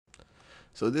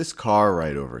So this car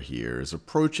right over here is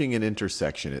approaching an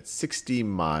intersection at 60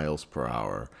 miles per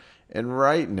hour. And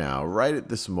right now, right at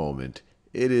this moment,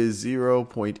 it is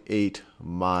 0.8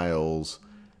 miles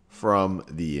from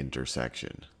the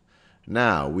intersection.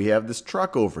 Now, we have this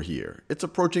truck over here. It's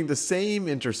approaching the same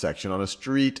intersection on a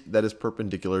street that is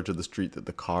perpendicular to the street that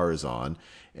the car is on.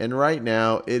 And right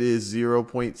now, it is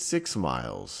 0.6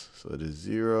 miles. So it is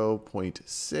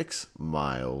 0.6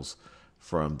 miles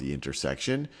from the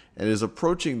intersection and is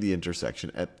approaching the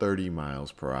intersection at 30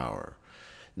 miles per hour.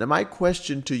 Now, my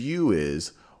question to you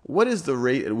is, what is the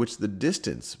rate at which the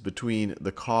distance between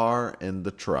the car and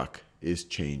the truck is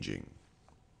changing?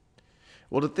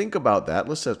 Well, to think about that,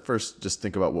 let's at first just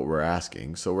think about what we're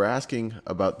asking. So we're asking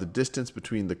about the distance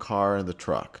between the car and the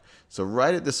truck. So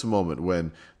right at this moment,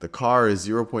 when the car is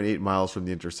 0.8 miles from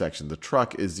the intersection, the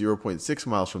truck is 0.6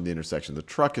 miles from the intersection, the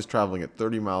truck is traveling at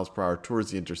 30 miles per hour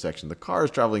towards the intersection, the car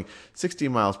is traveling 60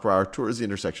 miles per hour towards the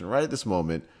intersection. Right at this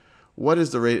moment, what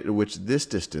is the rate at which this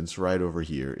distance right over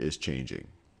here is changing?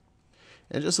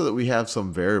 And just so that we have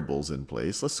some variables in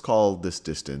place, let's call this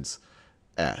distance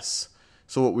s.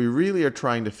 So what we really are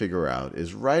trying to figure out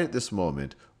is right at this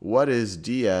moment, what is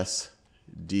ds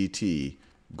dt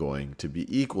going to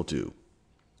be equal to?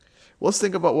 Well, let's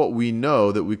think about what we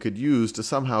know that we could use to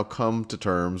somehow come to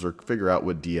terms or figure out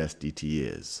what ds dt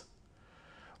is.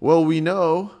 Well, we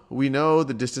know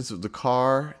the distance of the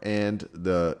car and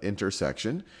the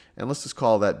intersection, and let's just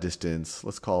call that distance,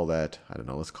 let's call that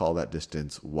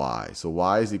distance y. So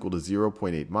y is equal to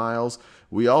 0.8 miles.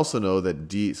 We also know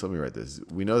that so let me write this.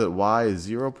 We know that y is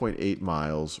 0.8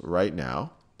 miles right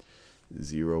now,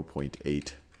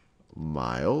 0.8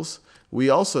 miles. We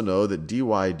also know that dy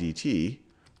dt,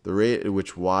 the rate at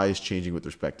which y is changing with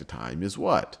respect to time, is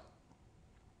what?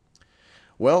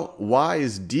 Well, y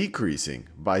is decreasing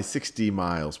by 60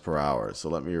 miles per hour. So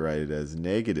let me write it as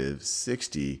negative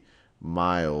 60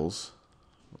 miles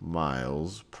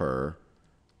per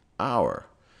hour.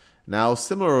 Now,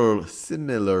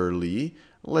 similarly,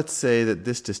 let's say that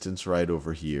this distance right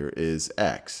over here is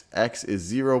x. X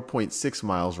is 0.6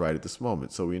 miles right at this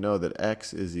moment. So we know that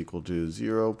x is equal to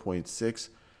 0.6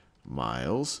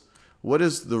 miles. What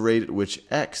is the rate at which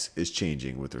x is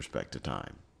changing with respect to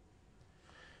time?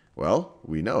 Well,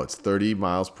 we know it's 30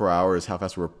 miles per hour is how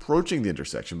fast we're approaching the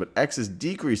intersection, but x is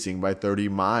decreasing by 30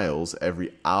 miles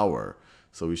every hour.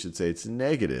 So we should say it's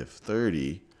negative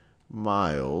 30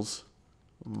 miles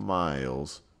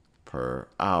per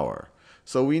hour.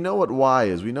 So we know what y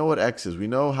is, we know what x is, we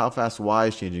know how fast y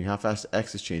is changing, how fast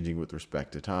x is changing with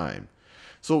respect to time.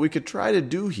 So what we could try to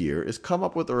do here is come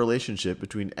up with a relationship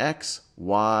between x,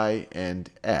 y,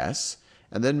 and s,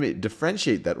 and then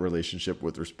differentiate that relationship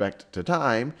with respect to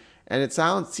time, and it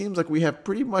seems like we have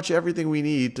pretty much everything we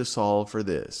need to solve for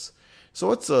this. So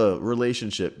what's a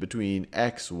relationship between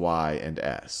x, y, and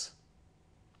s?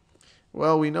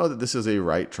 Well, we know that this is a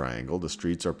right triangle. The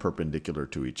streets are perpendicular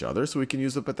to each other, so we can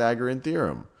use the Pythagorean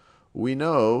theorem. We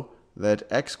know that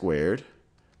x squared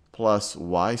plus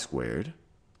y squared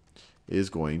is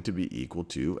going to be equal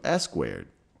to s squared.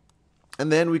 And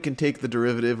then we can take the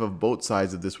derivative of both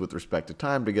sides of this with respect to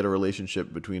time to get a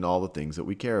relationship between all the things that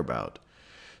we care about.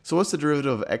 So what's the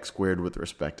derivative of x squared with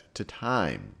respect to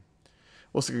time?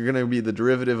 Well, so you're going to be the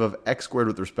derivative of x squared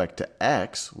with respect to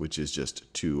x, which is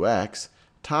just 2x,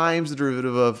 times the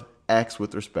derivative of x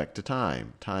with respect to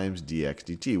time, times dx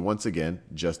dt. Once again,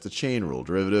 just the chain rule.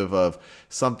 Derivative of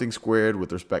something squared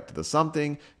with respect to the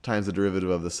something times the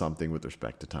derivative of the something with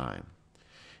respect to time.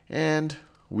 And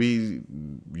we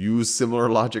use similar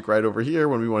logic right over here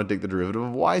when we want to take the derivative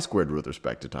of y squared with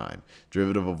respect to time.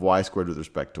 Derivative of y squared with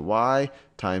respect to y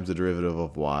times the derivative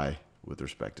of y with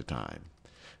respect to time.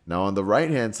 Now on the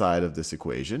right-hand side of this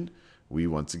equation, we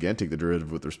once again take the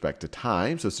derivative with respect to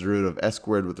time. So it's the derivative of s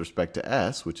squared with respect to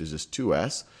s, which is just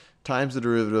 2s, times the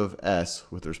derivative of s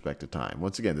with respect to time.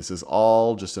 Once again, this is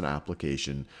all just an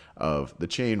application of the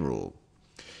chain rule.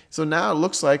 So now it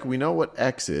looks like we know what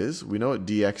x is, we know what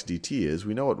dx dt is,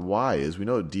 we know what y is, we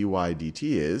know what dy dt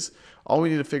is. All we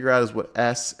need to figure out is what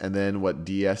s and then what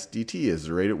ds dt is,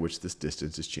 the rate at which this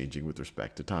distance is changing with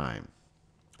respect to time.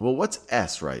 Well, what's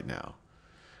s right now?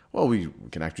 Well, we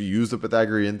can actually use the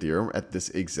Pythagorean theorem at this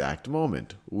exact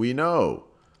moment. We know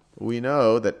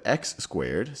that x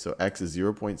squared, so x is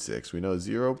 0.6, we know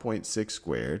 0.6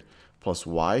 squared plus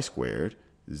y squared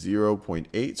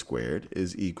 0.8 squared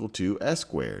is equal to s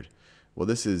squared. Well,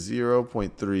 this is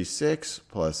 0.36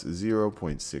 plus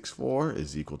 0.64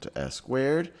 is equal to s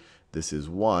squared. This is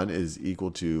 1 is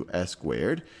equal to s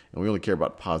squared. And we only care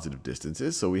about positive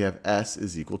distances, so we have s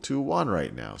is equal to 1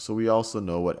 right now. So we also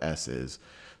know what s is.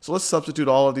 So let's substitute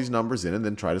all of these numbers in and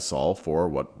then try to solve for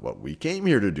what we came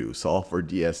here to do, solve for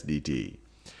ds dt.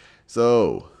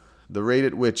 So the rate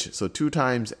at which, so 2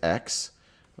 times x,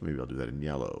 maybe I'll do that in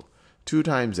yellow. 2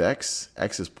 times x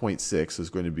is 0.6, so it's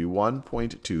going to be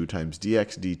 1.2 times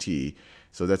dx dt.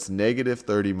 So that's negative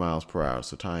 30 miles per hour.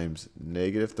 So times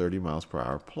negative 30 miles per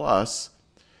hour plus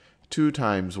 2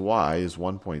 times y is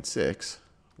 1.6.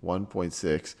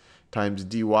 1.6 times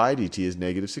dy dt is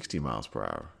negative 60 miles per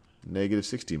hour. Negative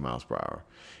 60 miles per hour.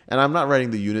 And I'm not writing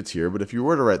the units here, but if you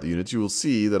were to write the units, you will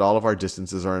see that all of our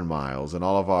distances are in miles and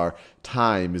all of our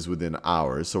time is within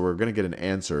hours. So we're going to get an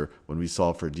answer when we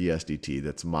solve for ds dt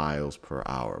that's miles per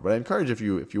hour. But I encourage if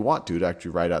you want to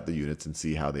actually write out the units and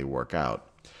see how they work out.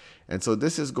 And so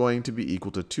this is going to be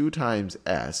equal to 2 times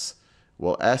s.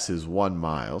 Well, s is 1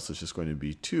 mile, so it's just going to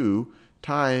be 2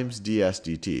 times ds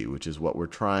dt, which is what we're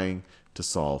trying to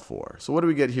solve for. So what do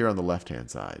we get here on the left-hand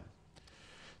side?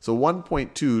 So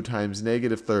 1.2 times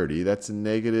negative 30, that's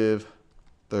negative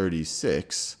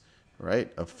 36,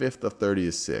 right? A fifth of 30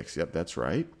 is 6. Yep, that's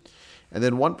right. And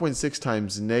then 1.6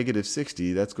 times negative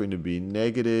 60, that's going to be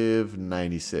negative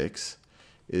 96,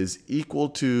 is equal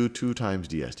to 2 times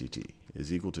ds dt,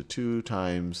 is equal to 2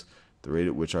 times the rate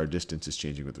at which our distance is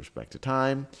changing with respect to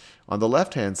time. On the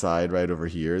left-hand side, right over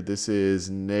here, this is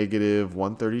negative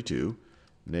 132.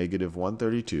 Negative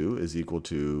 132 is equal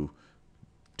to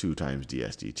 2 times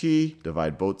ds dt.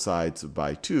 Divide both sides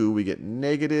by 2. We get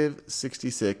negative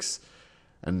 66.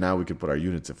 And now we can put our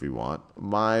units if we want.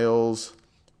 Miles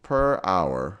per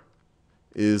hour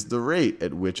is the rate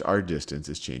at which our distance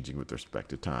is changing with respect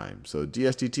to time. So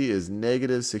ds dt is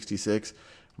negative 66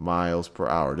 miles per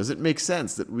hour. Does it make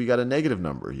sense that we got a negative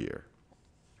number here?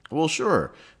 Well,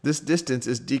 sure. This distance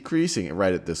is decreasing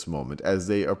right at this moment as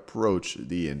they approach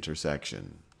the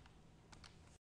intersection.